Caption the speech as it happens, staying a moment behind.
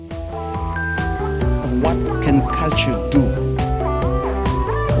culture do?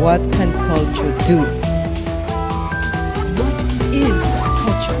 What can culture do? What is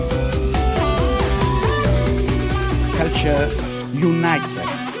culture? Culture unites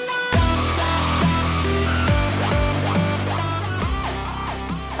us.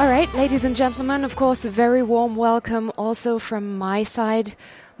 All right, ladies and gentlemen, of course, a very warm welcome also from my side.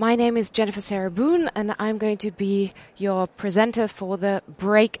 My name is Jennifer Sarah Boone, and I'm going to be your presenter for the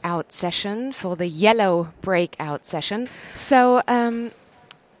breakout session, for the yellow breakout session. So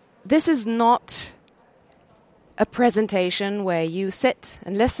this is not a presentation where you sit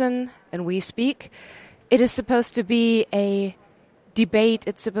and listen and we speak. It is supposed to be a debate,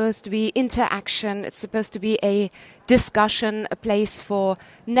 it's supposed to be interaction, it's supposed to be a discussion, a place for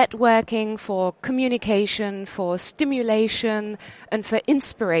networking, for communication, for stimulation, and for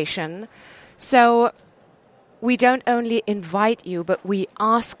inspiration. So we don't only invite you, but we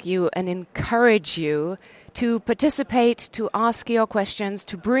ask you and encourage you to participate, to ask your questions,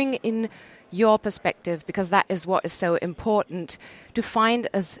 to bring in your perspective, because that is what is so important, to find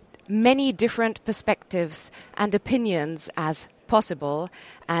as many different perspectives and opinions as possible,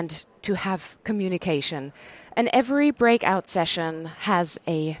 and to have communication. And every breakout session has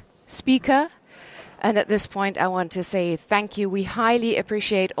a speaker. And at this point, I want to say thank you. We highly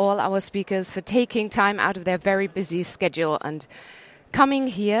appreciate all our speakers for taking time out of their very busy schedule and coming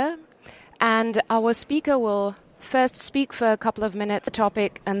here. And our speaker will first speak for a couple of minutes,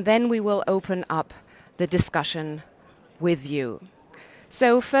 topic, and then we will open up the discussion with you.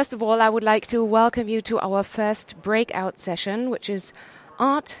 So first of all, I would like to welcome you to our first breakout session, which is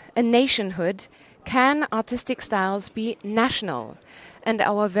Art and Nationhood. Can artistic styles be national? And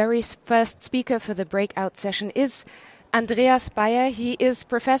our very first speaker for the breakout session is Andreas Beyer. He is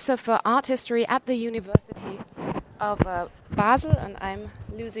professor for art history at the University of Basel. And I'm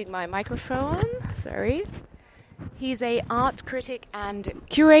losing my microphone. Sorry. He's an art critic and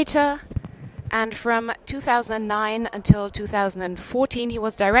curator. And from 2009 until 2014, he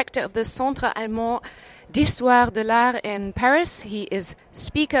was director of the Centre Allemand d'Histoire de l'Art in Paris. He is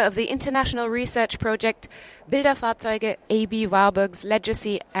speaker of the international research project Bilderfahrzeuge, A.B. Warburg's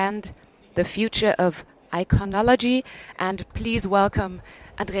Legacy and the Future of Iconology. And please welcome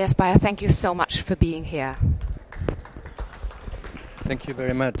Andreas Beyer. Thank you so much for being here. Thank you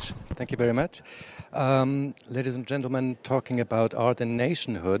very much. Thank you very much. Ladies and gentlemen, talking about art and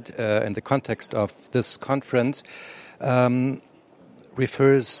nationhood in the context of this conference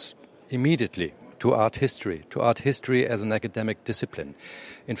refers immediately to art history as an academic discipline.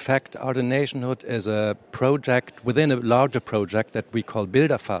 In fact, art and nationhood is a project within a larger project that we call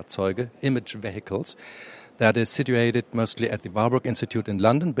Bilderfahrzeuge, image vehicles, that is situated mostly at the Warburg Institute in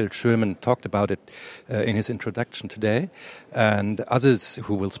London. Bill Sherman talked about it in his introduction today. And others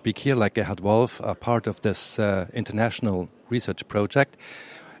who will speak here, like Gerhard Wolf, are part of this international research project.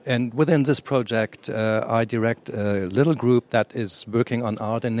 And within this project, I direct a little group that is working on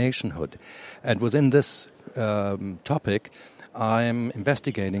art and nationhood. And within this topic, I'm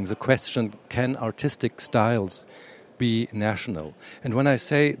investigating the question, can artistic styles be national? And when I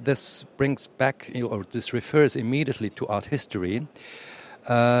say this brings back, or this refers immediately to art history,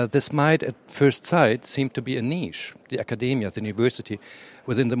 this might at first sight seem to be a niche, the academia, the university,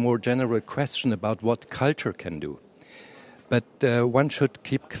 within the more general question about what culture can do. But one should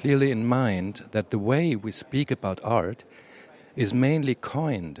keep clearly in mind that the way we speak about art is mainly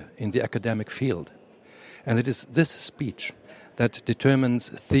coined in the academic field. And it is this speech that determines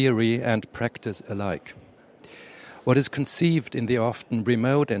theory and practice alike. What is conceived in the often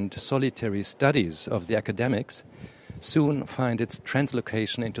remote and solitary studies of the academics soon find its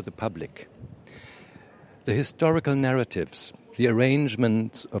translocation into the public. The historical narratives, the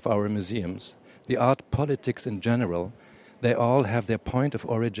arrangements of our museums, the art politics in general, they all have their point of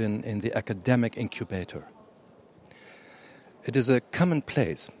origin in the academic incubator. It is a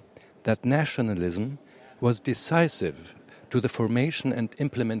commonplace that nationalism was decisive to the formation and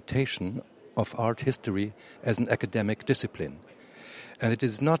implementation of art history as an academic discipline. And it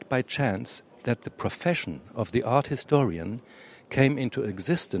is not by chance that the profession of the art historian came into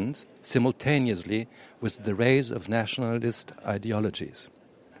existence simultaneously with the rise of nationalist ideologies.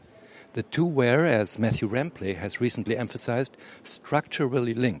 The two were, as Matthew Rempley has recently emphasized,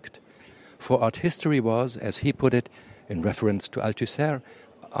 structurally linked. For art history was, as he put it in reference to Althusser,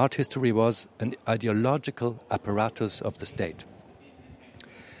 art history was an ideological apparatus of the state.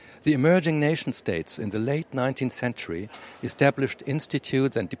 The emerging nation-states in the late 19th century established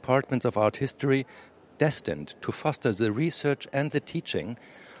institutes and departments of art history destined to foster the research and the teaching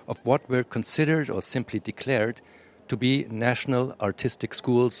of what were considered or simply declared to be national artistic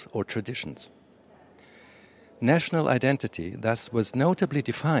schools or traditions. National identity thus was notably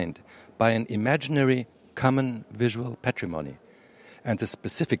defined by an imaginary common visual patrimony, and the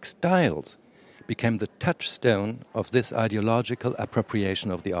specific styles became the touchstone of this ideological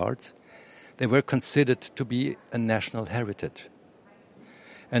appropriation of the arts. They were considered to be a national heritage.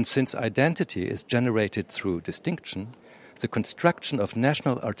 And since identity is generated through distinction, the construction of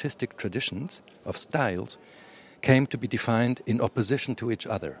national artistic traditions, of styles, came to be defined in opposition to each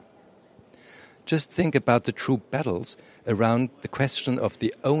other. Just think about the true battles around the question of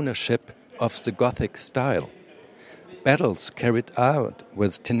the ownership of the Gothic style. Battles carried out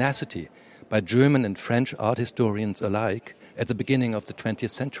with tenacity by German and French art historians alike at the beginning of the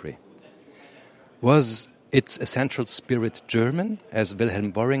 20th century. Was its essential spirit German, as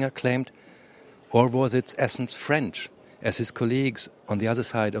Wilhelm Worringer claimed, or was its essence French, as his colleagues on the other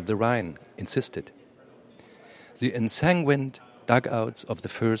side of the Rhine insisted? The ensanguined dugouts of the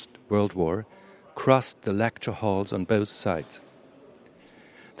First World War crossed the lecture halls on both sides.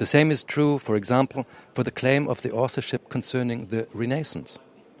 The same is true, for example, for the claim of the authorship concerning the Renaissance,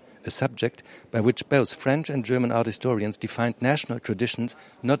 a subject by which both French and German art historians defined national traditions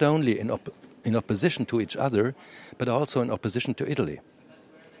not only in opposition to each other, but also in opposition to Italy.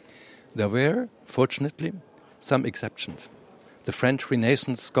 There were, fortunately, some exceptions. The French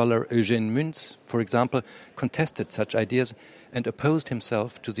Renaissance scholar Eugène Müntz, for example, contested such ideas and opposed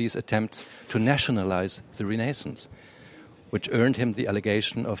himself to these attempts to nationalize the Renaissance, which earned him the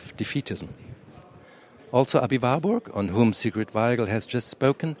allegation of defeatism. Also Abi Warburg, on whom Sigrid Weigel has just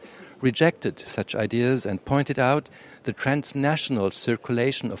spoken, rejected such ideas and pointed out the transnational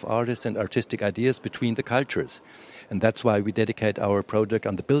circulation of artists and artistic ideas between the cultures. And that's why we dedicate our project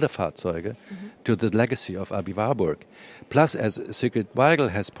on the Bilderfahrzeuge to the legacy of Abi Warburg. Plus, as Sigrid Weigel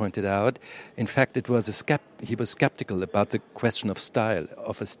has pointed out, in fact, he was skeptical about the question of style,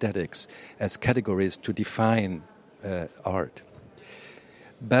 of aesthetics, as categories to define art.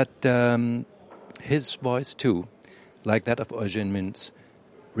 But his voice, too, like that of Eugène Müntz,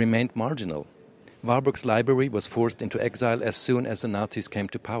 remained marginal. Warburg's library was forced into exile as soon as the Nazis came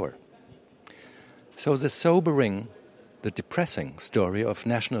to power. So the sobering, the depressing story of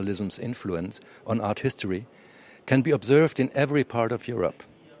nationalism's influence on art history can be observed in every part of Europe.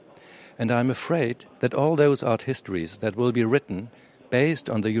 And I'm afraid that all those art histories that will be written based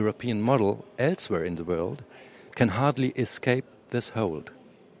on the European model elsewhere in the world can hardly escape this hold.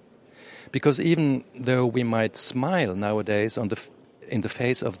 Because even though we might smile nowadays in the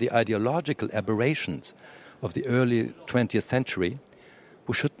face of the ideological aberrations of the early 20th century,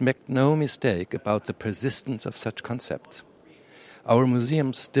 we should make no mistake about the persistence of such concepts. Our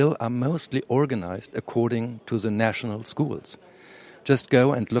museums still are mostly organized according to the national schools. Just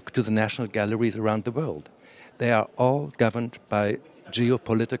go and look to the national galleries around the world. They are all governed by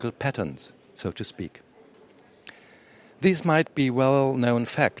geopolitical patterns, so to speak. These might be well-known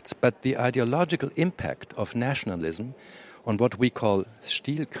facts, but the ideological impact of nationalism on what we call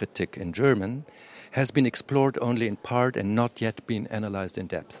Stilkritik in German has been explored only in part and not yet been analyzed in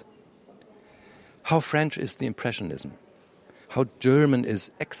depth. How French is the Impressionism? How German is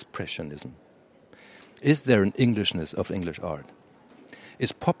Expressionism? Is there an Englishness of English art?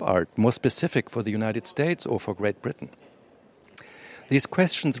 Is pop art more specific for the United States or for Great Britain? These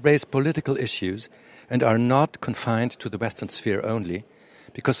questions raise political issues and are not confined to the Western sphere only,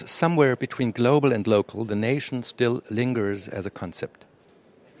 because somewhere between global and local, the nation still lingers as a concept.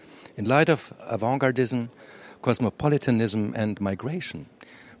 In light of avant-gardism, cosmopolitanism, and migration,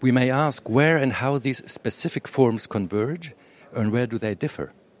 we may ask where and how these specific forms converge, and where do they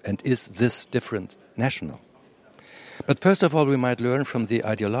differ, and is this difference national? But first of all, we might learn from the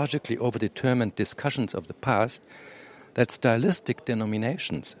ideologically overdetermined discussions of the past that stylistic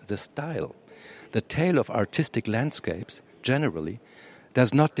denominations, the style, the tale of artistic landscapes, generally,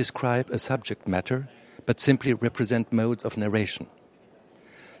 does not describe a subject matter, but simply represent modes of narration.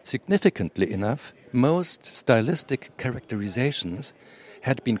 Significantly enough, most stylistic characterizations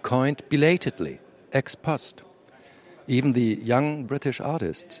had been coined belatedly, ex post. Even the young British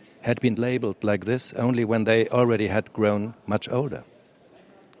artists had been labeled like this only when they already had grown much older.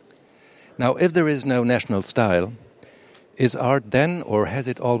 Now, if there is no national style, is art then, or has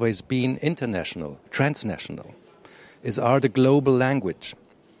it always been, international, transnational? Is art a global language?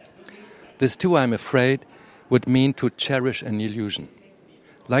 This too, I'm afraid, would mean to cherish an illusion.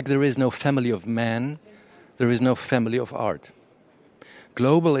 Like there is no family of man, there is no family of art.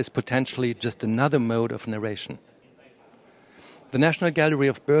 Global is potentially just another mode of narration. The National Gallery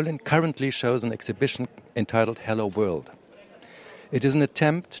of Berlin currently shows an exhibition entitled Hello World. It is an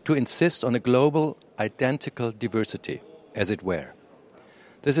attempt to insist on a global, identical diversity, as it were.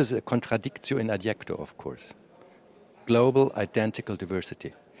 This is a contradictio in adjecto, of course. global identical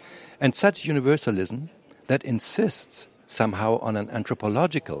diversity. And such universalism that insists somehow on an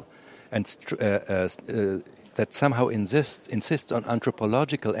anthropological and that somehow insists on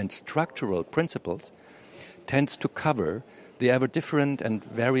anthropological and structural principles tends to cover the ever different and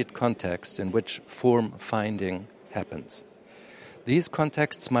varied context in which form finding happens. These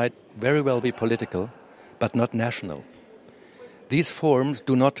contexts might very well be political, but not national. These forms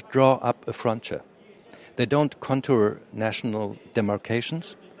do not draw up a frontier. They don't contour national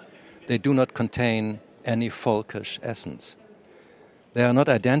demarcations. They do not contain any folkish essence. They are not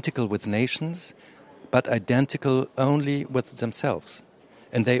identical with nations, but identical only with themselves,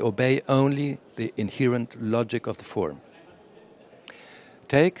 and they obey only the inherent logic of the form.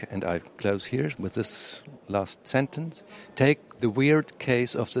 Take, and I close here with this last sentence, take the weird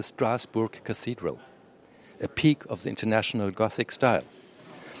case of the Strasbourg Cathedral, a peak of the international Gothic style.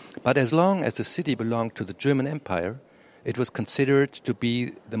 But as long as the city belonged to the German Empire, it was considered to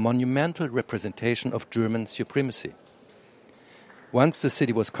be the monumental representation of German supremacy. Once the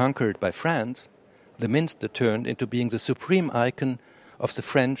city was conquered by France, the Minster turned into being the supreme icon of the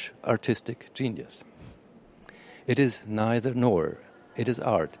French artistic genius. It is neither nor. It is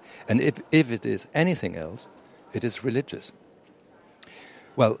art. And if it is anything else, it is religious.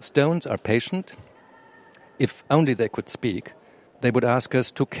 Well, stones are patient. If only they could speak, they would ask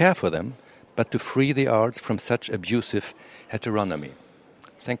us to care for them, but to free the arts from such abusive heteronomy.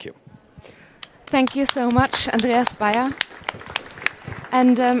 Thank you. Thank you so much, Andreas Beyer.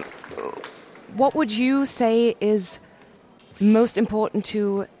 And what would you say is most important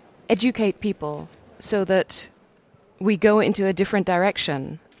to educate people so that we go into a different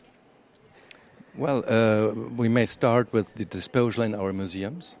direction? Well, we may start with the disposal in our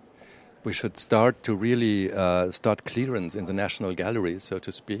museums. We should start to really start clearance in the National Gallery, so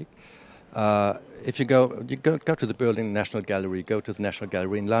to speak. If you go to the Berlin National Gallery, go to the National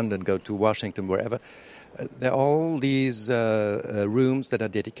Gallery in London, go to Washington, wherever. There are all these rooms that are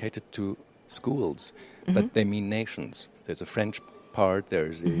dedicated to schools, but they mean nations. There's a French part,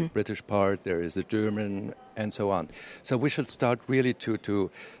 there's a British part, there is a German, and so on. So we should start really to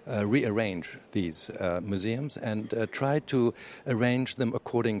rearrange these museums and try to arrange them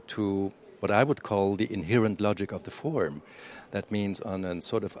according to what I would call the inherent logic of the form. That means on a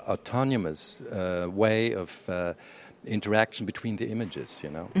sort of autonomous way of interaction between the images, you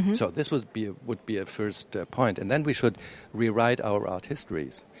know. So this would be a first point. And then we should rewrite our art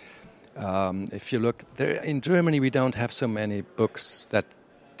histories. If you look there in Germany, we don't have so many books that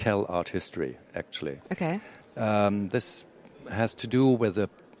tell art history, actually. Okay. This has to do with a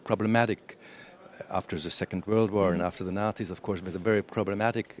problematic, after the Second World War and after the Nazis, of course, with a very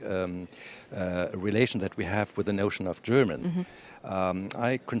problematic relation that we have with the notion of German.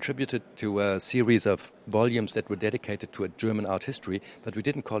 I contributed to a series of volumes that were dedicated to a German art history, but we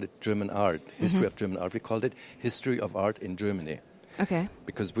didn't call it German art, history of German art. We called it History of Art in Germany. Okay.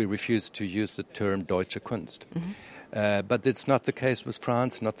 Because we refused to use the term Deutsche Kunst. But it's not the case with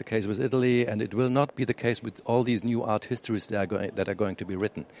France, not the case with Italy, and it will not be the case with all these new art histories that are going to be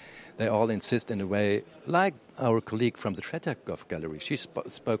written. They all insist in a way, like our colleague from the Tretyakov Gallery. She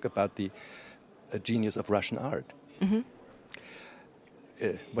spoke about the genius of Russian art.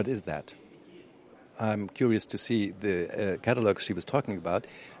 What is that? I'm curious to see the catalogs she was talking about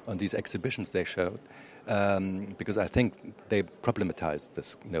on these exhibitions they showed. Because I think they problematize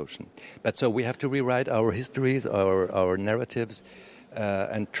this notion. But so we have to rewrite our histories, our narratives,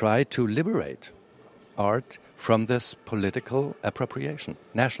 and try to liberate art from this political appropriation,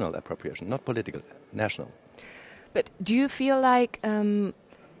 national appropriation, not political, national. But do you feel like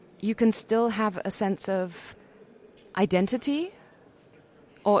you can still have a sense of identity?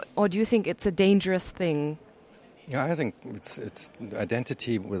 Or do you think it's a dangerous thing? Yeah, I think it's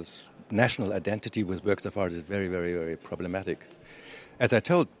identity with... National identity with works of art is very, very, very problematic. As I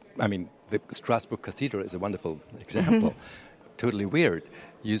told, I mean, the Strasbourg Cathedral is a wonderful example. Totally weird.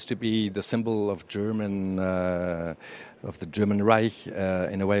 Used to be the symbol of the German Reich,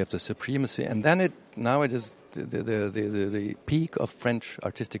 in a way of the supremacy, and then now it is the peak of French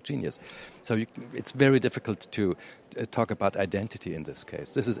artistic genius. So it's very difficult to talk about identity in this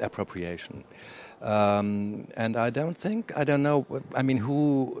case. This is appropriation. And I don't know, I mean,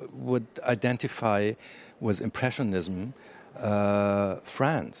 who would identify with Impressionism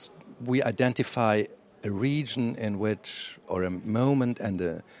France? We identify a region in which, or a moment and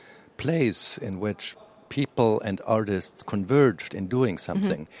a place in which people and artists converged in doing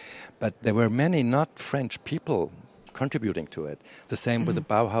something. But there were many not French people contributing to it. The same with the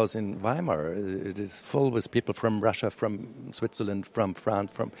Bauhaus in Weimar. It is full with people from Russia, from Switzerland, from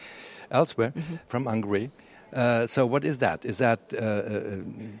France, from elsewhere, from Hungary. So what is that? Is that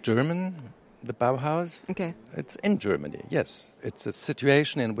German, the Bauhaus? Okay. It's in Germany, yes. It's a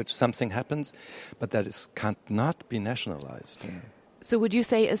situation in which something happens, but that cannot be nationalized. You know. So would you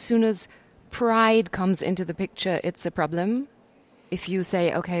say as soon as pride comes into the picture, it's a problem? If you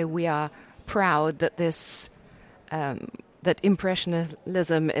say, okay, we are proud that this, that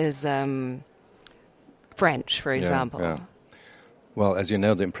Impressionism is French, for example. Yeah. Well, as you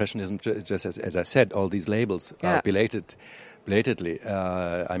know, the Impressionism, just as I said, all these labels are belatedly.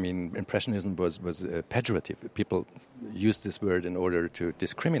 I mean, Impressionism was pejorative. People used this word in order to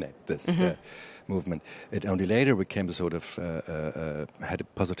discriminate this movement. It only later became a sort of had a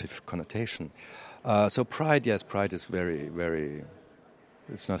positive connotation. So pride is very, very.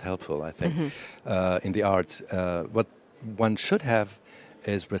 It's not helpful, I think, in the arts. What one should have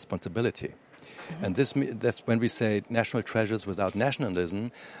is responsibility. And that's when we say national treasures without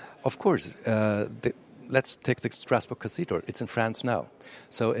nationalism. Of course, let's take the Strasbourg Cathedral. It's in France now.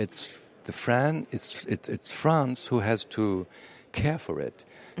 So it's France who has to care for it,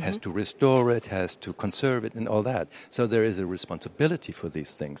 has to restore it, has to conserve it and all that. So there is a responsibility for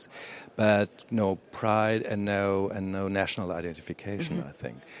these things. But no pride and no national identification, I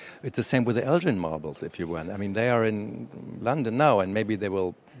think. It's the same with the Elgin marbles, if you want. I mean, they are in London now, and maybe they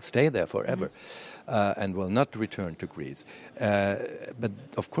will stay there forever and will not return to Greece. But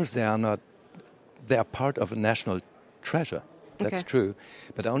of course they are part of a national treasure. That's true,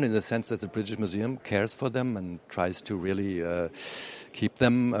 but only in the sense that the British Museum cares for them and tries to really keep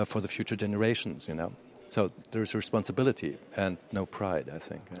them for the future generations, you know. So there is a responsibility and no pride, I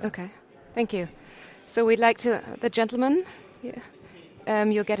think. Yeah. Okay, thank you. So we'd like to, the gentleman,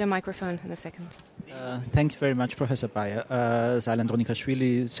 you'll get a microphone in a second. Thank you very much, Professor Beyer. Zailan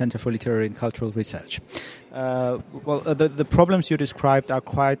Dronikashvili, Center for Literary and Cultural Research. The problems you described are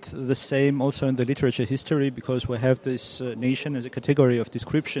quite the same also in the literature history, because we have this nation as a category of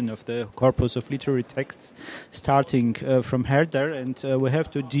description of the corpus of literary texts starting from Herder, and we have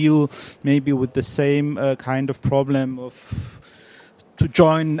to deal maybe with the same kind of problem of to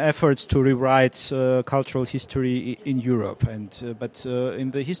join efforts to rewrite cultural history in Europe. But in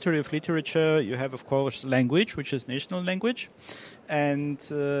the history of literature, you have, of course, language, which is national language. And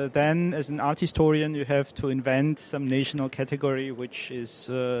then, as an art historian, you have to invent some national category, which is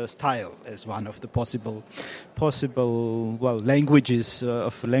style, as one of the possible languages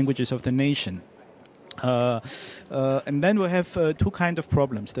of the nation. And then we have two kind of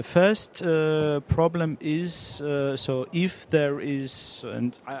problems. The first problem is, so if there is,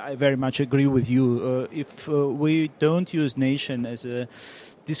 and I very much agree with you, if we don't use nation as a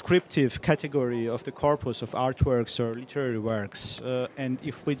descriptive category of the corpus of artworks or literary works, and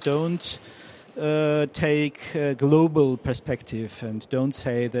if we don't take a global perspective and don't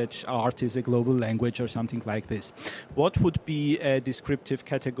say that art is a global language or something like this, what would be a descriptive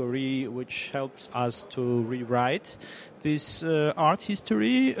category which helps us to rewrite this art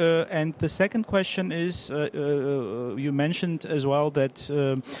history? And the second question is, you mentioned as well that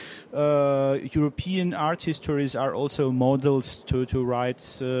European art histories are also models to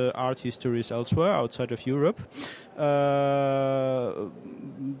write art histories elsewhere, outside of Europe.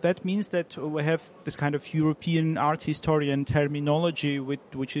 That means that we have this kind of European art historian terminology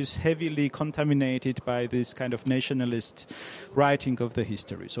which is heavily contaminated by this kind of nationalist writing of the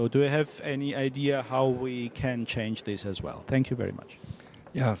history. So do you have any idea how we can change this as well? Thank you very much.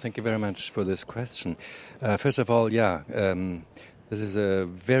 Yeah, thank you very much for this question. First of all, this is a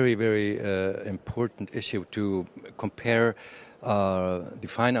very, very important issue to compare the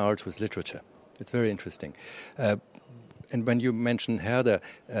fine arts with literature. It's very interesting. And when you mention Herder,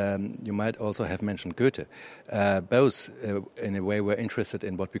 you might also have mentioned Goethe. Both, in a way, were interested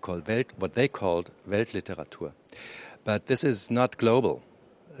in what they called Weltliteratur. But this is not global.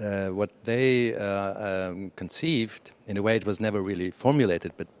 What they conceived, in a way it was never really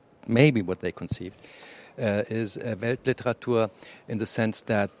formulated, but maybe what they conceived, is Weltliteratur in the sense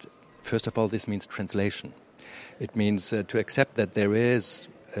that, first of all, this means translation. It means to accept that there is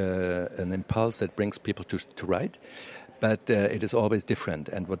an impulse that brings people to write, but it is always different.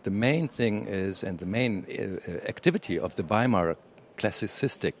 And what the main thing is, and the main activity of the Weimar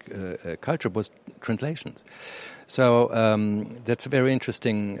classicistic culture was translations. So that's a very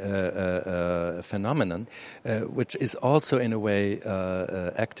interesting phenomenon, which is also in a way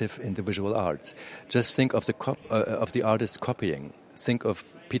active in the visual arts. Just think of the artist copying. Think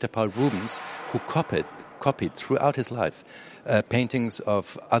of Peter Paul Rubens, who copied throughout his life paintings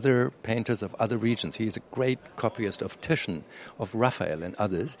of other painters of other regions. He is a great copyist of Titian, of Raphael and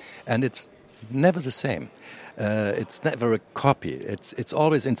others, and it's never the same. It's never a copy. It's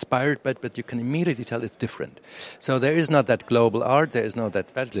always inspired, but you can immediately tell it's different. So there is not that global art, there is not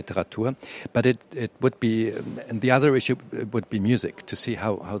that Weltliteratur, but it would be, and the other issue would be music, to see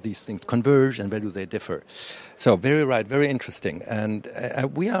how these things converge and where do they differ. So very right, very interesting. And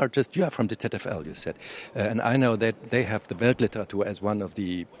you are from the ZFL, you said, and I know that they have the Weltliteratur as one of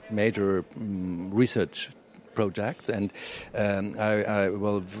the major research projects, and I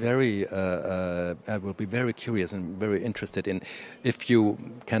will be very curious and very interested in if you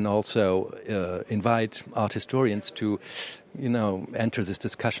can also invite art historians to, enter this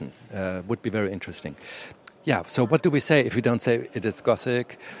discussion. Would be very interesting. Yeah, so what do we say if we don't say it is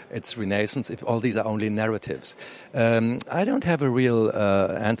Gothic, it's Renaissance, if all these are only narratives? I don't have a real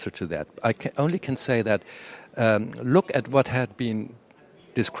answer to that. I only can say that look at what had been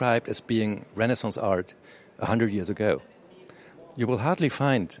described as being Renaissance art 100 years ago. You will hardly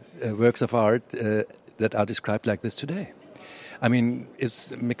find works of art that are described like this today. I mean,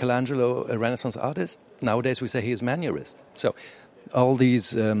 is Michelangelo a Renaissance artist? Nowadays we say he is Mannerist. So all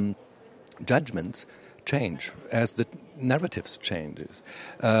these judgments change as the narratives changes.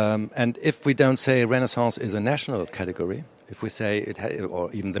 And if we don't say Renaissance is a national category, if we say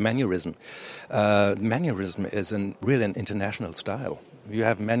or even the Mannerism is really an international style. You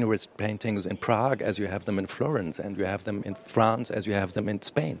have Mannerist paintings in Prague as you have them in Florence, and you have them in France as you have them in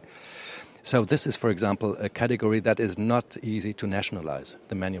Spain. So this is, for example, a category that is not easy to nationalize,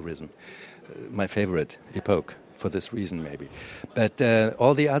 the Mannerism. My favorite epoch for this reason, maybe. But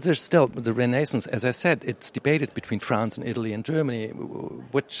all the others still, the Renaissance, as I said, it's debated between France and Italy and Germany,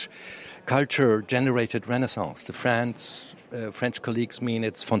 which culture generated Renaissance. The French colleagues mean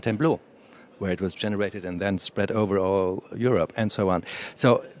it's Fontainebleau, where it was generated and then spread over all Europe and so on.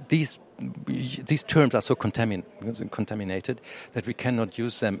 So these terms are so contaminated that we cannot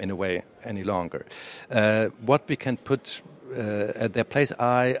use them in a way any longer. What we can put at their place,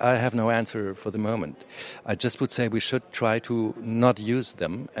 I have no answer for the moment. I just would say we should try to not use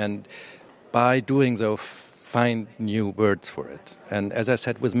them, and by doing so find new words for it. And as I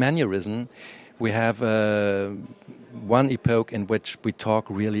said, with Mannerism, we have one epoch in which we talk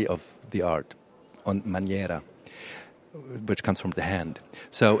really of the art on maniera, which comes from the hand.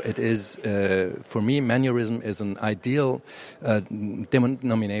 So it is, for me, Mannerism is an ideal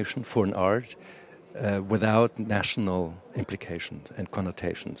denomination for an art without national implications and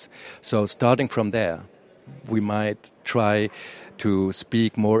connotations. So starting from there, we might try to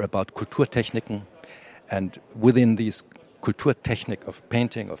speak more about Kulturtechniken, and within these Kulturtechnik of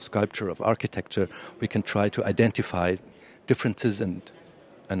painting, of sculpture, of architecture, we can try to identify differences and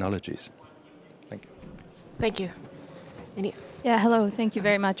analogies. Thank you. Thank you. Yeah, hello. Thank you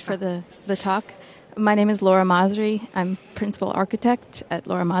very much for the talk. My name is Laura Masri. I'm principal architect at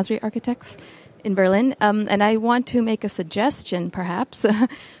Laura Masri Architects in Berlin. And I want to make a suggestion, perhaps,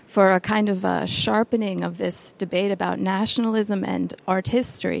 for a kind of a sharpening of this debate about nationalism and art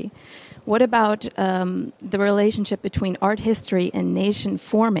history. What about the relationship between art history and nation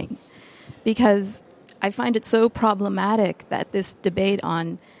forming? Because I find it so problematic that this debate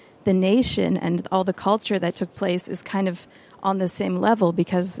on the nation and all the culture that took place is kind of on the same level.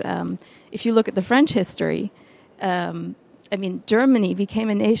 Because if you look at the French history, Germany became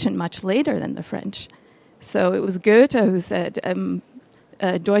a nation much later than the French. So it was Goethe who said,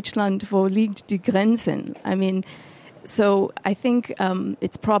 Deutschland, wo liegt die Grenzen? So I think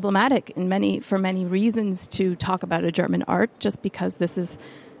it's problematic for many reasons to talk about a German art, just because this is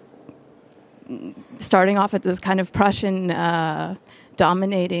starting off at this kind of Prussian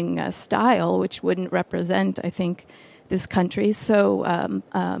dominating style, which wouldn't represent, I think, this country. So,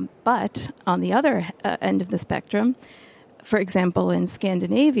 but on the other end of the spectrum, for example, in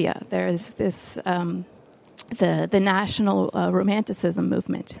Scandinavia, there is this the national romanticism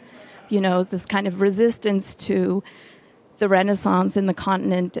movement. This kind of resistance to the Renaissance in the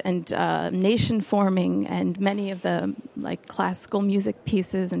continent and nation forming, and many of the classical music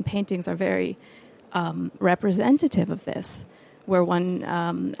pieces and paintings are very representative of this, where one,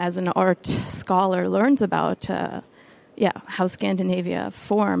 as an art scholar, learns about how Scandinavia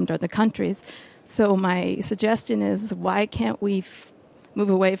formed, or the countries. So my suggestion is, why can't we move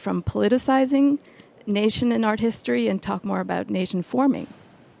away from politicizing nation and art history and talk more about nation forming?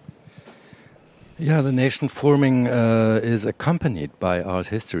 Yeah, the nation forming is accompanied by art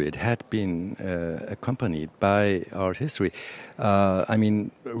history. It had been accompanied by art history.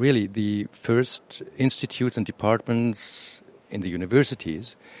 Really, the first institutes and departments in the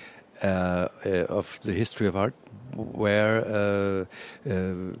universities of the history of art were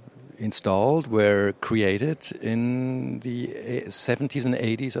installed, were created in the 70s and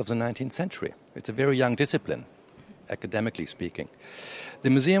 80s of the 19th century. It's a very young discipline, academically speaking. The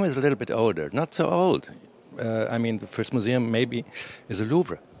museum is a little bit older, not so old. The first museum maybe is the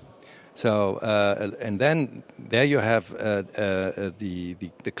Louvre. So, and then there you have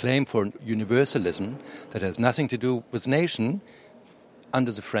the claim for universalism that has nothing to do with nation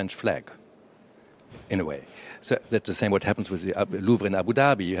under the French flag, in a way. So that's the same what happens with the Louvre in Abu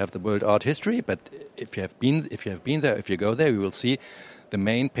Dhabi. You have the world art history, but if you have been there, if you go there, you will see the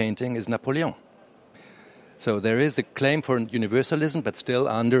main painting is Napoleon. So there is a claim for universalism, but still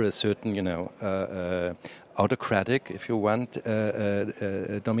under a certain, autocratic, if you want,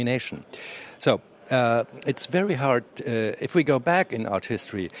 domination. So it's very hard. If we go back in art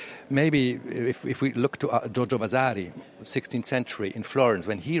history, maybe if we look to Giorgio Vasari, 16th century in Florence,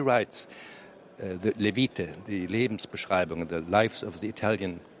 when he writes the Le Vite, the Lebensbeschreibung, the lives of the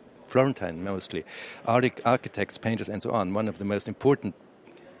Italian Florentine mostly, architects, painters, and so on, one of the most important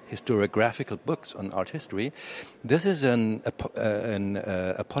historiographical books on art history. This is an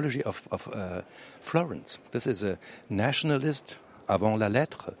apology of Florence. This is a nationalist avant la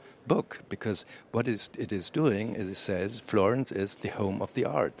lettre book, because what it is doing is it says Florence is the home of the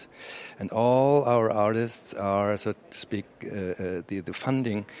arts, and all our artists are, so to speak, the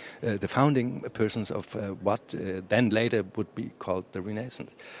founding persons of what then later would be called the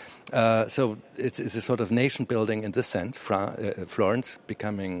Renaissance. So it's a sort of nation building in this sense. Florence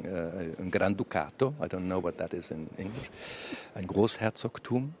becoming a Granducato. I don't know what that is in English. Ein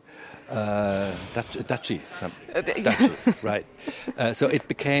Großherzogtum. Duchy, right. So it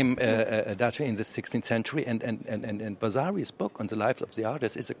became a duchy in the 16th century, and Vasari's book on the lives of the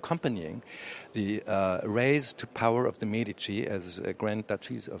artists is accompanying the raise to power of the Medici as Grand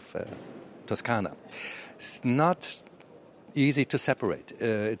Duchies of Toscana. It's not easy to separate.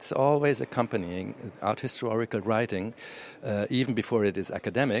 It's always accompanying art historical writing, even before it is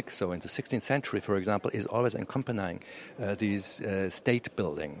academic. So in the 16th century, for example, is always accompanying these state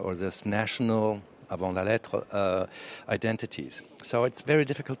building or this national avant la lettre identities. So it's very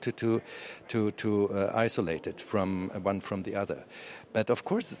difficult to isolate it from one from the other. But of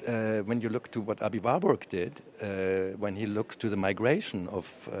course, when you look to what Abi Warburg did, when he looks to the migration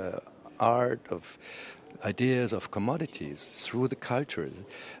of art, of ideas, of commodities through the cultures,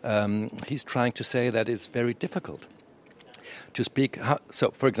 he's trying to say that it's very difficult to speak. So,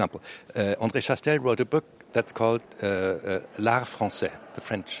 for example, André Chastel wrote a book that's called L'Art Français, the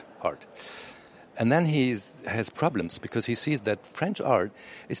French art. And then he has problems because he sees that French art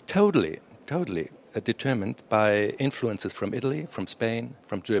is totally determined by influences from Italy, from Spain,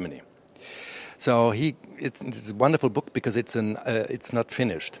 from Germany. So it's a wonderful book because it's not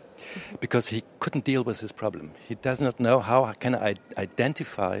finished, because he couldn't deal with his problem. He does not know how can I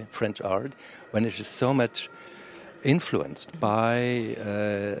identify French art when it is so much influenced by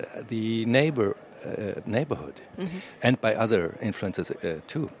the neighborhood and by other influences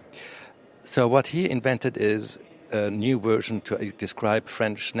too. So what he invented is a new version to describe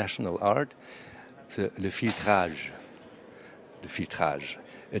French national art, le filtrage. The filtrage.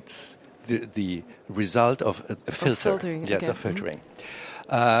 It's the result of a filter. Filtering. Yes, Okay. of filtering.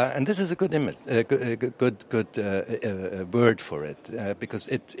 And this is a good image, good word for it, because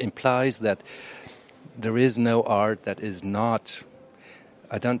it implies that there is no art that is not,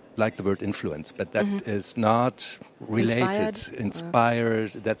 I don't like the word influence, but that is not related,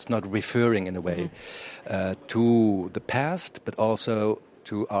 inspired, that's not referring in a way to the past, but also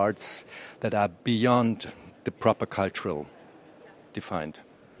to arts that are beyond the proper cultural defined.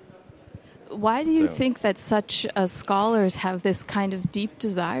 Why do you think that such scholars have this kind of deep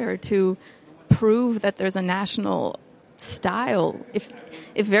desire to prove that there's a national style, if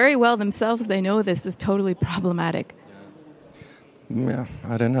very well themselves they know this is totally problematic? Yeah,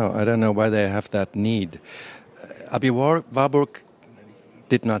 I don't know. I don't know why they have that need. Abi Warburg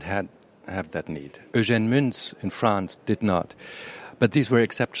did not have that need. Eugène Müns in France did not. But these were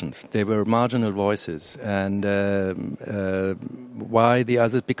exceptions. They were marginal voices. And why the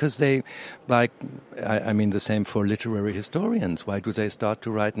others? Because they, I mean the same for literary historians. Why do they start to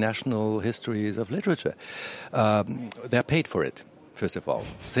write national histories of literature? They're paid for it, first of all.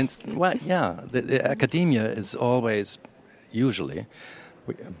 The academia is always, usually,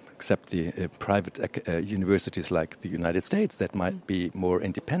 except the private universities like the United States that might be more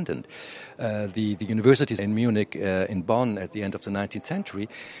independent. The universities in Munich, in Bonn at the end of the 19th century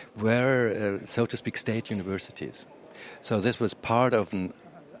were, so to speak, state universities. So this was part of an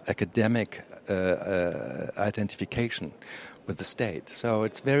academic identification with the state. So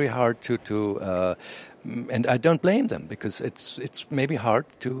it's very hard to and I don't blame them, because it's maybe hard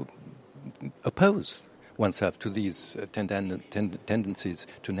to oppose oneself to these tendencies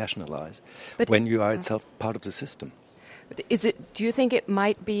to nationalize But when you are itself part of the system. But do you think it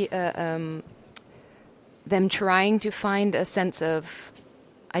might be them trying to find a sense of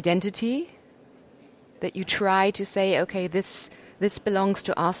identity? That you try to say, okay, this belongs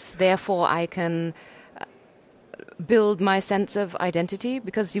to us, therefore I can build my sense of identity?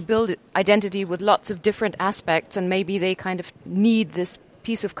 Because you build identity with lots of different aspects, and maybe they kind of need this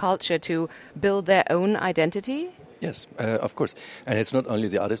piece of culture to build their own identity? Yes, of course. And it's not only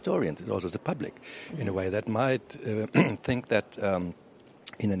the art historians, it's also the public, in a way that might think that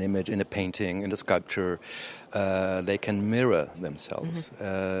in an image, in a painting, in a sculpture, they can mirror themselves.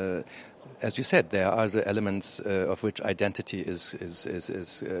 As you said, there are the elements of which identity is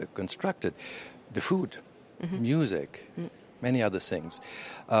constructed. The food, music, many other things,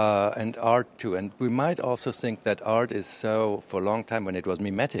 and art too. And we might also think that art is so, for a long time when it was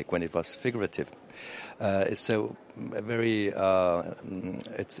mimetic, when it was figurative, is so very,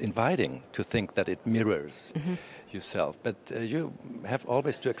 it's inviting to think that it mirrors yourself. But you have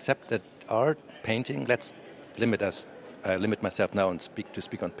always to accept that art, painting, let's limit us. I limit myself now and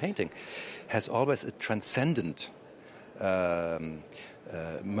speak on painting, has always a transcendent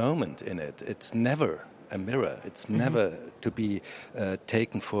moment in it. It's never a mirror. It's never to be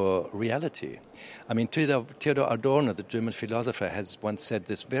taken for reality. I mean, Theodor Adorno, the German philosopher, has once said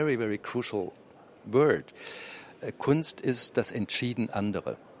this very, very crucial word. Kunst ist das Entschieden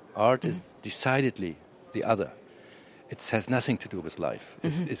andere. Art is decidedly the other. It has nothing to do with life.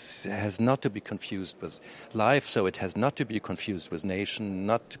 It has not to be confused with life, so it has not to be confused with nation,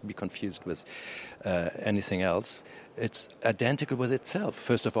 not to be confused with anything else. It's identical with itself,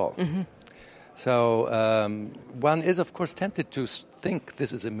 first of all. So one is, of course, tempted to think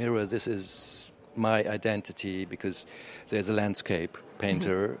this is a mirror, this is my identity, because there's a landscape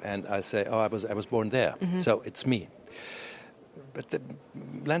painter, and I say, oh, I was born there, so it's me. But the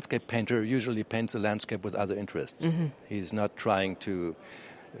landscape painter usually paints a landscape with other interests. He's not trying to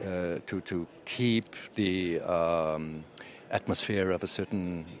keep the atmosphere of a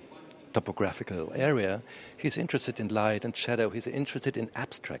certain topographical area. He's interested in light and shadow. He's interested in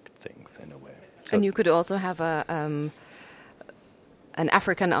abstract things in a way. So and you could also have an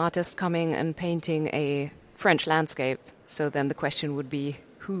African artist coming and painting a French landscape. So then the question would be,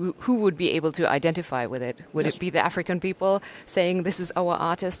 who would be able to identify with it? Would it be the African people saying this is our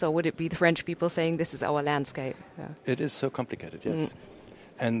artist, or would it be the French people saying this is our landscape? Yeah. It is so complicated, yes.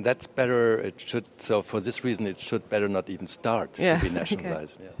 And that's better. It should. So for this reason, it should better not even start to be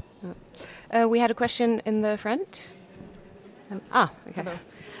nationalized. Okay. Yeah. We had a question in the front. Okay. Hello.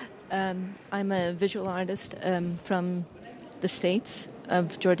 I'm a visual artist from the States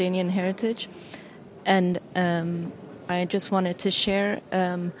of Jordanian heritage, and I just wanted to share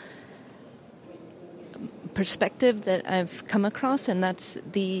perspective that I've come across, and that's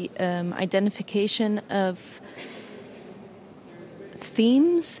the identification of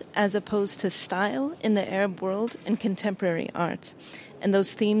themes as opposed to style in the Arab world and contemporary art. And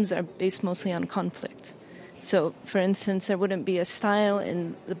those themes are based mostly on conflict. So, for instance, there wouldn't be a style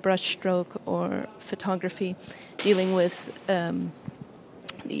in the brushstroke or photography dealing with the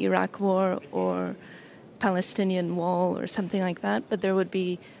Iraq War or Palestinian wall or something like that, but there would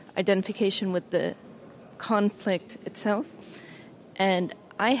be identification with the conflict itself. And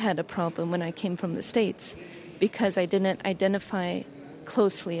I had a problem when I came from the States because I didn't identify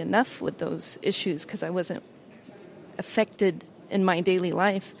closely enough with those issues because I wasn't affected in my daily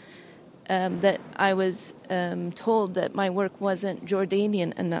life, that I was told that my work wasn't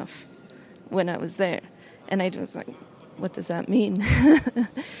Jordanian enough when I was there. And I was like, what does that mean?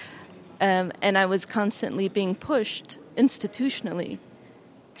 And I was constantly being pushed institutionally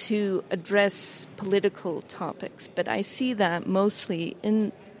to address political topics. But I see that mostly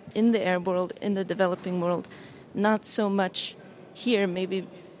in the Arab world, in the developing world, not so much here, maybe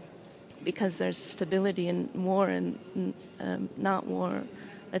because there's stability in war and not war,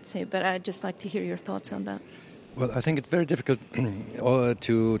 let's say. But I'd just like to hear your thoughts on that. Well, I think it's very difficult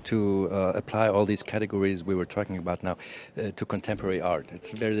to apply all these categories we were talking about now to contemporary art.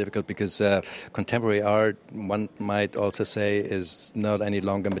 It's very difficult because contemporary art, one might also say, is not any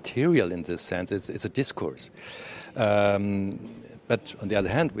longer material in this sense. It's a discourse. But on the other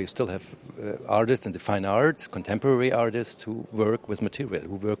hand, we still have artists in the fine arts, contemporary artists who work with material,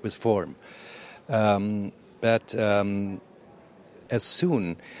 who work with form. But as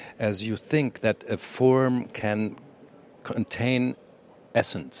soon as you think that a form can contain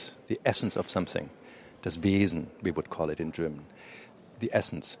essence, the essence of something, das Wesen, we would call it in German, the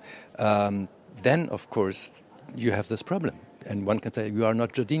essence, then, of course, you have this problem. And one can say, you are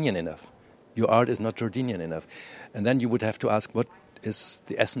not Jordanian enough. your art is not Jordanian enough. And then you would have to ask, what is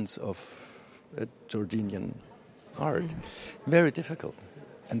the essence of a Jordanian art? Very difficult.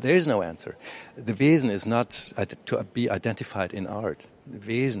 And there is no answer. The Wesen is not to be identified in art. The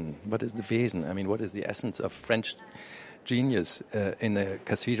Wesen, what is the Wesen? I mean, what is the essence of French genius in a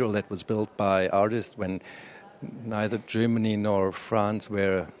cathedral that was built by artists when neither Germany nor France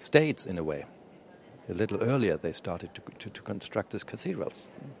were states in a way? A little earlier they started to construct these cathedrals.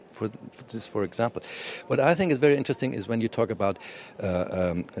 For example. What I think is very interesting is when you talk about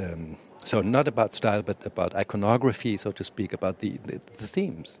so not about style, but about iconography, so to speak, about the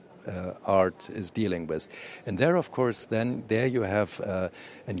themes art is dealing with. And there, of course, then there you have,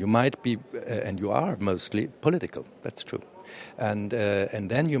 and you might be, and you are mostly political. That's true. And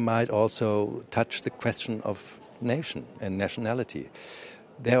then you might also touch the question of nation and nationality.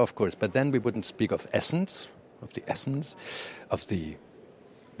 There, of course, but then we wouldn't speak of essence, of the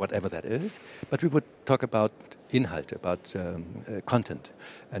whatever that is, but we would talk about inhalt, about content,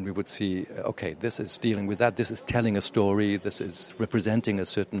 and we would see, okay, this is dealing with that, this is telling a story, this is representing a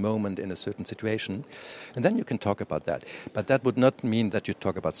certain moment in a certain situation, and then you can talk about that. But that would not mean that you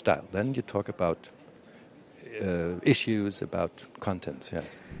talk about style. Then you talk about issues, about content,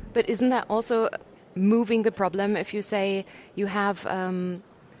 yes. But isn't that also moving the problem if you say you have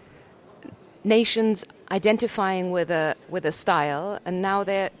nations identifying with a style, and now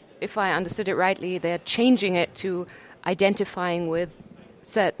they're, if I understood it rightly, they're changing it to identifying with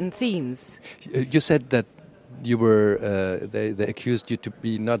certain themes? You said that you were they accused you to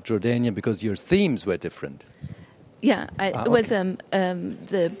be not Jordanian because your themes were different. Yeah, it was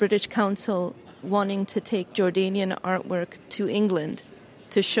the British Council wanting to take Jordanian artwork to England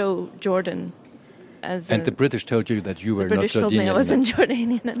to show Jordan. And the British told you that you were not Jordanian. The British told me I wasn't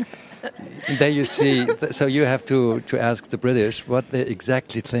Jordanian. There you see, so you have to ask the British what they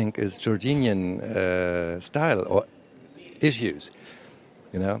exactly think is Jordanian style or issues.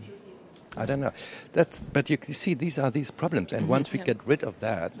 You know, I don't know. But you see, these are these problems, and once we get rid of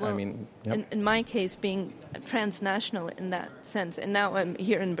that, well, I mean, in my case, being transnational in that sense, and now I'm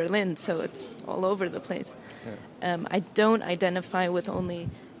here in Berlin, so it's all over the place. Yeah. I don't identify with only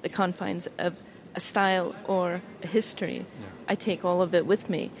the confines of a style or a history. Yeah. I take all of it with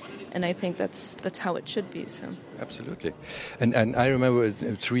me, and I think that's how it should be. So absolutely, and I remember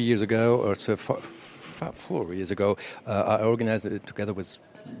 3 years ago or so, 4 years ago, I organized together with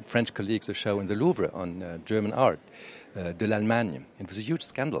French colleagues a show in the Louvre on German art, de l'Allemagne. It was a huge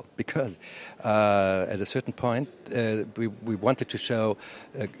scandal because at a certain point we wanted to show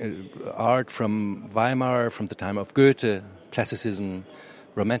art from Weimar, from the time of Goethe, Classicism,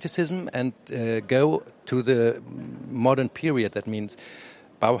 Romanticism, and go to the modern period. That means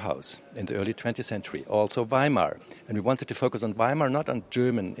Bauhaus in the early 20th century, also Weimar. And we wanted to focus on Weimar, not on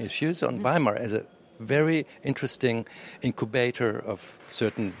German issues, on Weimar as a very interesting incubator of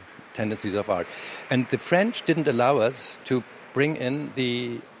certain tendencies of art. And the French didn't allow us to bring in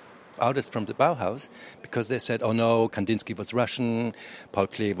the artists from the Bauhaus because they said, oh no, Kandinsky was Russian, Paul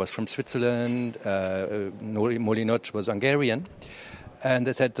Klee was from Switzerland, Molinoch was Hungarian. And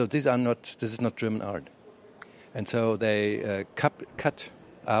they said, so this is not German art. And so they cut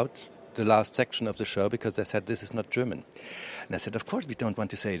out the last section of the show because they said, this is not German. And I said, of course we don't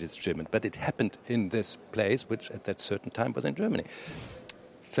want to say it's German, but it happened in this place, which at that certain time was in Germany.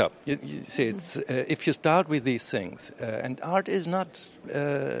 So, you see, it's, if you start with these things, and art is not,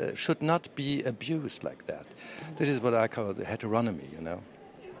 should not be abused like that. This is what I call the heteronomy, you know,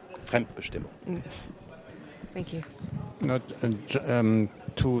 Fremdbestimmung. Mm. Thank you.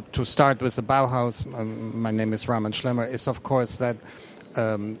 To start with the Bauhaus, my name is Raman Schlemmer, is of course that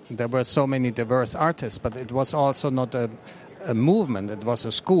there were so many diverse artists, but it was also not a movement, it was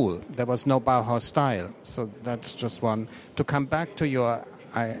a school. There was no Bauhaus style. So that's just one. To come back to your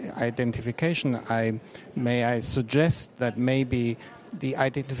identification, may I suggest that maybe the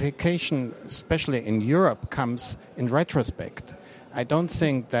identification, especially in Europe, comes in retrospect. I don't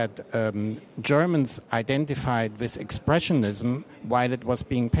think that Germans identified with Expressionism while it was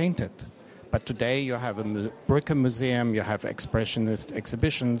being painted. But today you have a Brücke Museum, you have Expressionist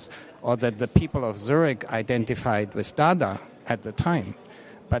exhibitions, or that the people of Zurich identified with Dada at the time.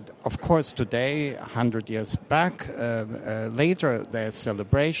 But of course today, 100 years back, later, there's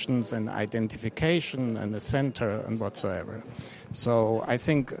celebrations and identification and a center and whatsoever. So I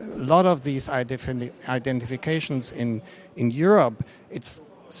think a lot of these identifications in Europe, it's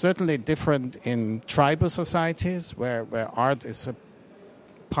certainly different in tribal societies where art is a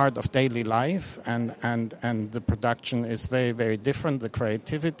part of daily life and the production is very, very different. The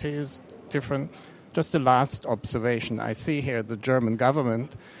creativity is different. Just the last observation, I see here the German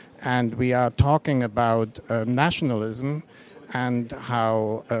government and we are talking about nationalism and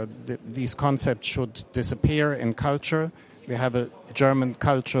how these concepts should disappear in culture. We have a German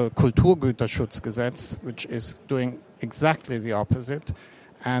Kulturgüterschutzgesetz, which is doing exactly the opposite.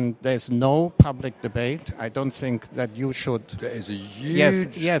 And there's no public debate. I don't think that you should... There is a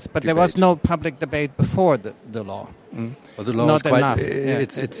huge Yes, but debate. there was no public debate before the law. Well, the law Not is quite... enough.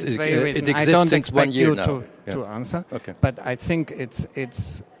 It's very it recent. exists I don't since expect 1 year you now. to answer. Okay. But I think it's a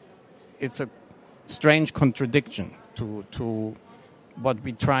strange contradiction to what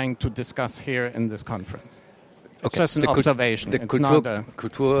we're trying to discuss here in this conference. It's just an observation. The it's not a...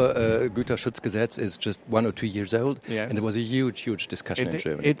 Kulturgüterschutzgesetz is just 1 or 2 years old, Yes. and it was a huge discussion in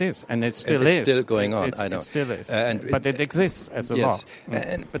Germany. It is, and it still and is. It's still going on, I know. It still is. But it exists as a law.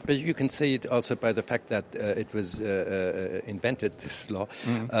 Yes, but you can see it also by the fact that it was invented, this law,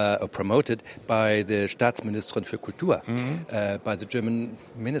 or promoted by the Staatsministerin für Kultur, by the German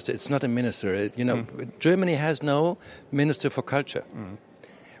minister. It's not a minister. Germany has no minister for culture.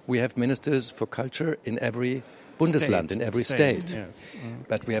 We have ministers for culture in every Bundesland, in every state. Yes.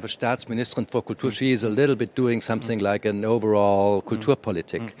 But we have a Staatsministerin for Kultur. She is a little bit doing something like an overall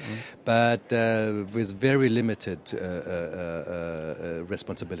Kulturpolitik, but with very limited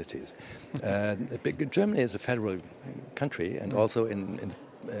responsibilities. Germany is a federal country, and also in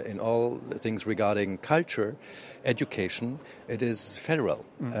all things regarding culture, education, it is federal,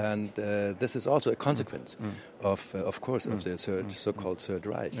 and this is also a consequence of course, of the so-called Third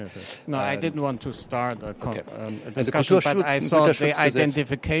Reich. Yes. No, I didn't want to start a And discussion, but I saw the Kulturschutzgesetz-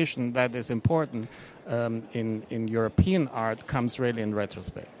 identification that is important in European art comes really in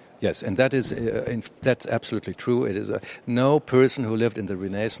retrospect. Yes, and that is that's absolutely true. It is no person who lived in the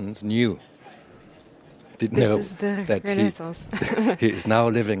Renaissance didn't know This is the that Renaissance. he is now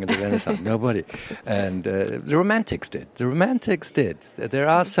living in the Renaissance. Nobody. And the Romantics did. The Romantics did. There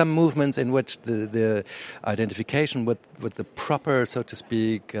are some movements in which the identification with the proper, so to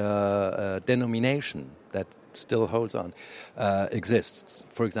speak, denomination that still holds on exists.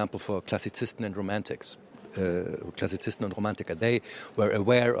 For example, for Klassizisten and Romantics. Klassizisten and Romantiker, they were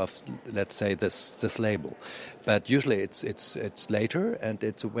aware of, let's say, this label, but usually it's later, and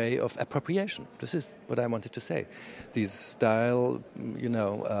it's a way of appropriation. This is what I wanted to say. These style,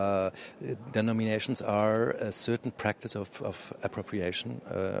 denominations are a certain practice of appropriation,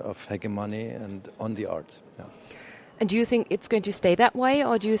 of hegemony, and on the arts. Yeah. And do you think it's going to stay that way,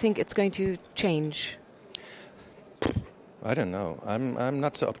 or do you think it's going to change? I don't know. I'm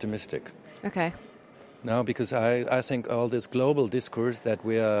not so optimistic. Okay. No, because I think all this global discourse that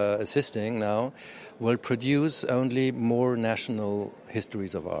we are assisting now will produce only more national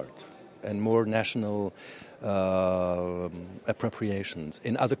histories of art and more national appropriations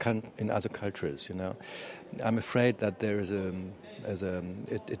in other cultures. I'm afraid that there is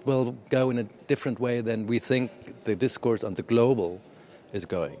it will go in a different way than we think the discourse on the global is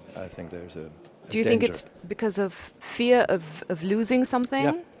going. I think there's a Do you danger. think it's because of fear of losing something?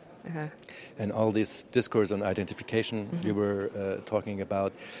 Yeah. Okay. And all this discourse on identification you were talking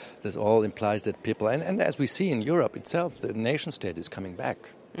about, this all implies that people, and as we see in Europe itself, the nation state is coming back.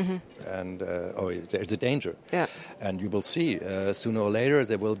 And there's a danger. Yeah. And you will see sooner or later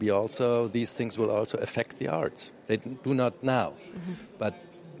there will be also, these things will also affect the arts. They do not now. But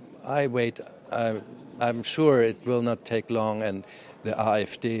I'm sure it will not take long, and the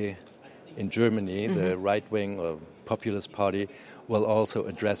AfD in Germany, the right-wing or populist party, will also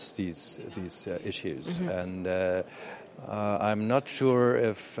address these issues, and I'm not sure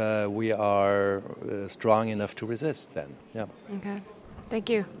if we are strong enough to resist. Then, yeah. Okay. Thank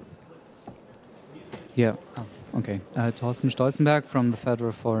you. Yeah. Okay. Thorsten Stolzenberg from the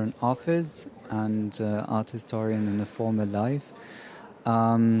Federal Foreign Office and art historian in a former life.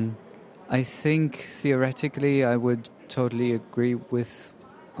 I think theoretically I would totally agree with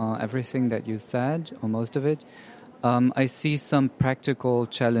everything that you said, or most of it. I see some practical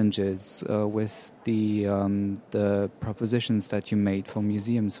challenges with the propositions that you made for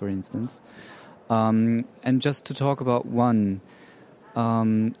museums, for instance. And just to talk about one,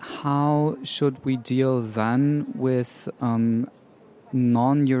 how should we deal then with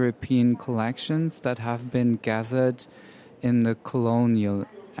non-European collections that have been gathered in the colonial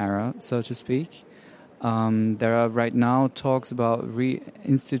era, so to speak? There are right now talks about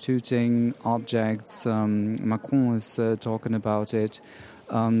reinstituting objects. Macron is talking about it.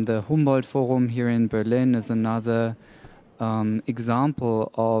 The Humboldt Forum here in Berlin is another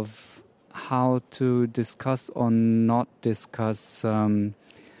example of how to discuss or not discuss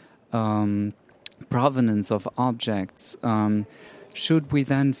provenance of objects. Should we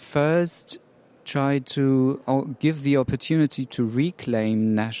then first try to give the opportunity to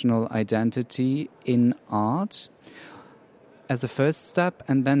reclaim national identity in art as a first step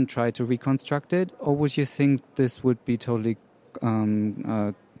and then try to reconstruct it? Or would you think this would be totally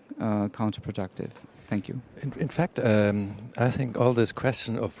counterproductive? Thank you. In fact, I think all this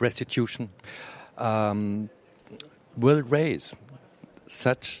question of restitution will raise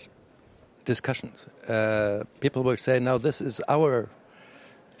such discussions. People will say, now this is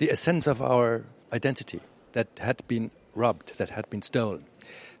the essence of our identity that had been robbed, that had been stolen.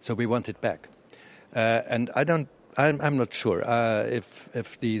 So we want it back. And I'm not sure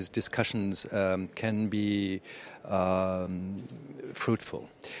if these discussions can be fruitful.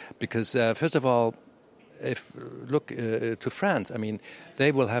 Because first of all, if look to France, I mean,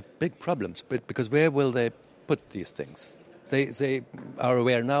 they will have big problems. But because where will they put these things? They are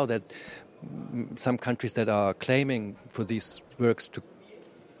aware now that some countries that are claiming for these works to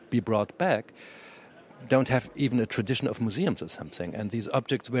be brought back don't have even a tradition of museums or something, and these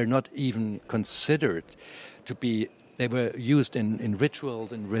objects were not even considered to be. They were used in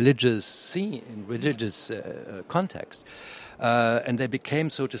rituals, in religious context, and they became,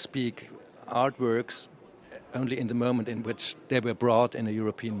 so to speak, artworks only in the moment in which they were brought in a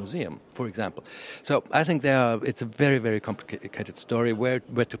European museum, for example. So I think it's a very, very complicated story where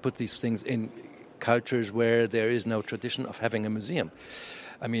to put these things in cultures where there is no tradition of having a museum.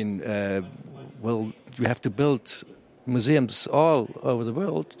 I mean, you have to build museums all over the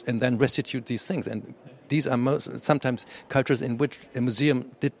world and then restitute these things. And these are sometimes cultures in which a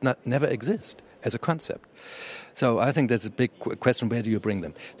museum never exist as a concept. So I think that's a big question, where do you bring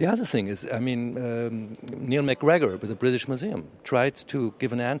them? The other thing is, I mean, Neil MacGregor with the British Museum tried to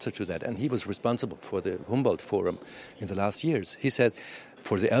give an answer to that, and he was responsible for the Humboldt Forum in the last years. He said,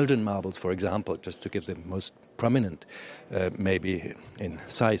 for the Eldon marbles, for example, just to give the most prominent, maybe in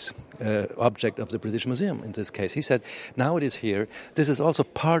size, object of the British Museum in this case, he said, now it is here, this is also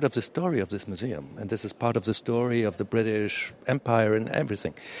part of the story of this museum, and this is part of the story of the British Empire and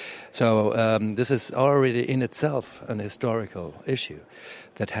everything. So this is already in itself an historical issue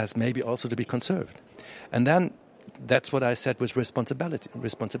that has maybe also to be conserved. And then that's what I said was responsibility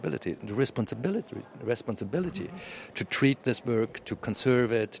to treat this work, to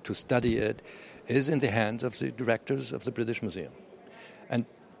conserve it, to study it, is in the hands of the directors of the British Museum. And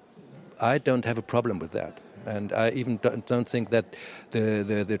I don't have a problem with that. And I even don't think that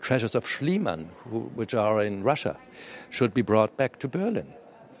the treasures of Schliemann, which are in Russia, should be brought back to Berlin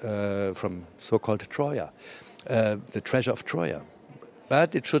from so-called Troya, the treasure of Troya.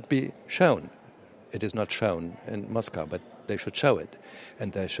 But it should be shown. It is not shown in Moscow, but they should show it,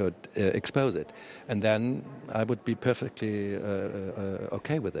 and they should expose it. And then I would be perfectly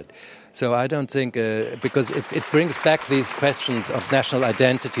okay with it. So I don't think, because it brings back these questions of national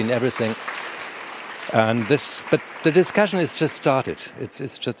identity and everything. But the discussion is just started.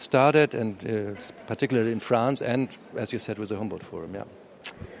 It's just started, and particularly in France, and as you said, with the Humboldt Forum, yeah.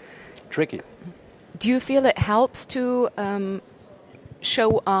 Tricky. Do you feel it helps to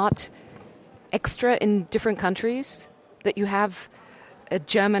show art extra in different countries? That you have a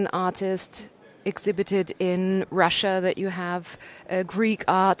German artist exhibited in Russia, that you have Greek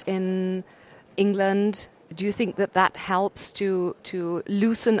art in England. Do you think that helps to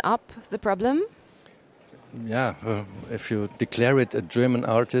loosen up the problem? Yeah, if you declare it a German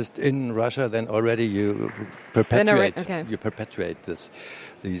artist in Russia, then already you perpetuate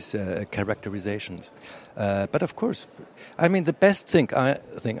these characterizations. But of course, I mean, the best thing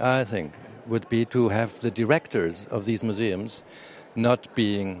I think would be to have the directors of these museums not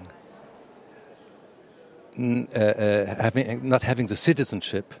having the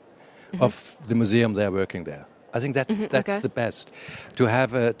citizenship of the museum they're working there. I think that's the best.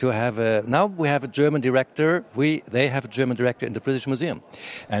 Now we have a German director. They have a German director in the British Museum,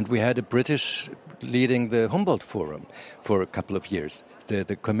 and we had a British leading the Humboldt Forum for a couple of years.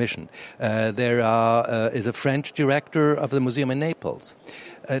 The commission. There is a French director of the museum in Naples,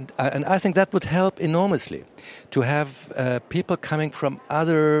 and I think that would help enormously to have people coming from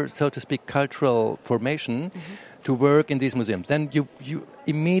other, so to speak, cultural formation to work in these museums. Then you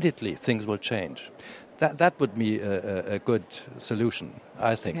immediately things will change. That would be a good solution,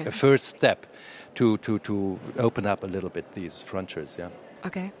 I think, a first step to open up a little bit these frontiers. Yeah.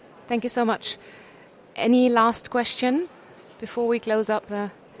 Okay, thank you so much. Any last question before we close up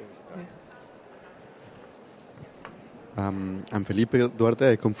the... I'm Felipe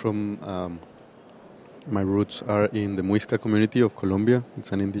Duarte. I come from... my roots are in the Muisca community of Colombia.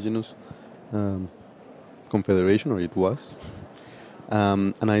 It's an indigenous confederation, or it was.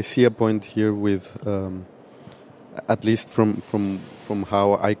 And I see a point here with, at least from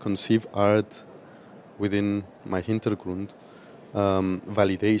how I conceive art within my Hintergrund,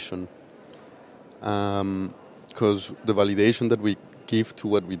 validation. Because the validation that we give to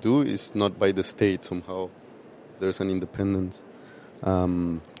what we do is not by the state somehow. There's an independence.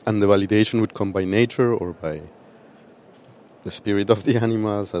 And the validation would come by nature or by the spirit of the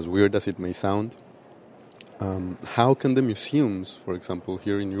animals, as weird as it may sound. How can the museums, for example,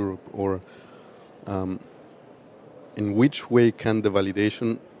 here in Europe, or in which way can the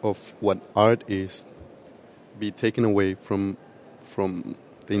validation of what art is be taken away from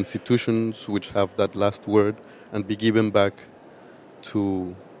the institutions which have that last word and be given back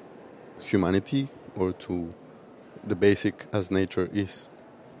to humanity or to the basic as nature is?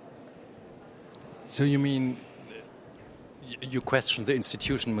 So you mean you question the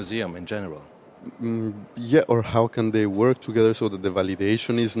institution museum in general? Yeah, or how can they work together so that the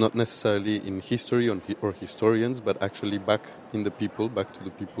validation is not necessarily in history or historians, but actually back in the people, back to the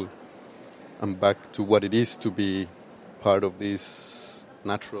people, and back to what it is to be part of this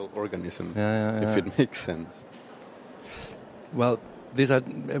natural organism, if it makes sense. Well, these are,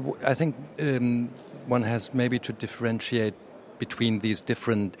 I think one has maybe to differentiate between these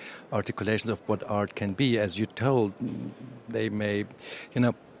different articulations of what art can be. As you told, they may,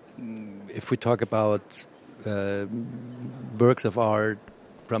 if we talk about works of art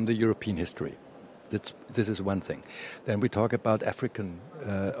from the European history, this is one thing. Then we talk about African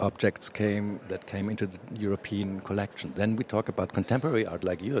objects that came into the European collection. Then we talk about contemporary art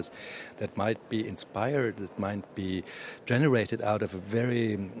like yours that might be inspired, that might be generated out of a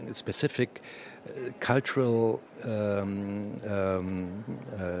very specific cultural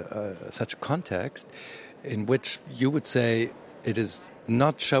such context in which you would say it is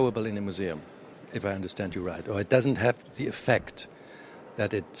not showable in a museum, if I understand you right, or it doesn't have the effect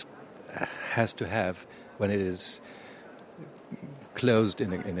that it has to have when it is closed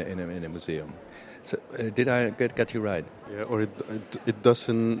in a museum. So did I get you right? Yeah, or it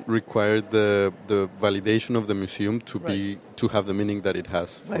doesn't require the validation of the museum to have the meaning that it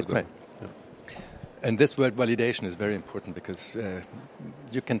has for them. Right. Yeah. And this word validation is very important because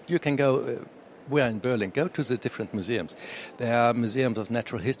you can go. We are in Berlin. Go to the different museums. There are museums of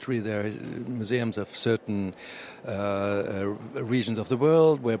natural history. There are museums of certain regions of the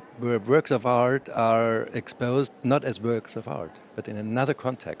world where works of art are exposed not as works of art, but in another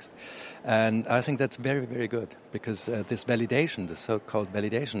context. And I think that's very, very good because this validation, the so-called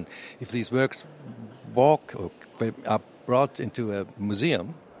validation, if these works walk or are brought into a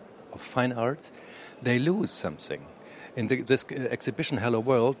museum of fine arts, they lose something. In this exhibition, Hello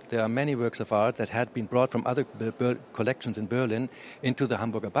World, there are many works of art that had been brought from other collections in Berlin into the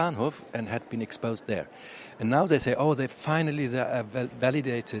Hamburger Bahnhof and had been exposed there. And now they say, they are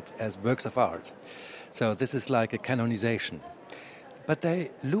validated as works of art. So this is like a canonization. But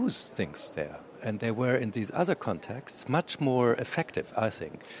they lose things there. And they were, in these other contexts, much more effective, I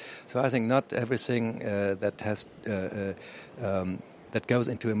think. So I think not everything that goes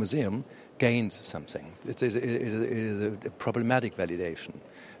into a museum gains something. It is a problematic validation.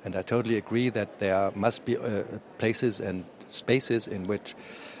 And I totally agree that there must be places and spaces in which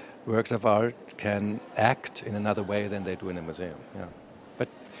works of art can act in another way than they do in a museum. Yeah. But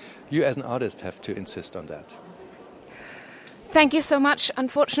you as an artist have to insist on that. Thank you so much.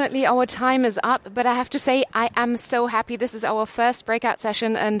 Unfortunately, our time is up, but I have to say I am so happy. This is our first breakout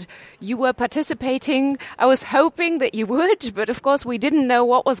session and you were participating. I was hoping that you would, but of course we didn't know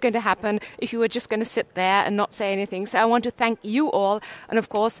what was going to happen if you were just going to sit there and not say anything. So I want to thank you all. And of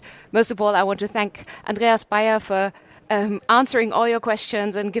course, most of all, I want to thank Andreas Beyer for answering all your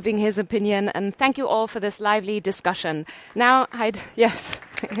questions and giving his opinion. And thank you all for this lively discussion. Now, yes.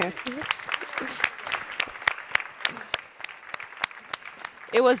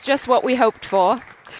 It was just what we hoped for.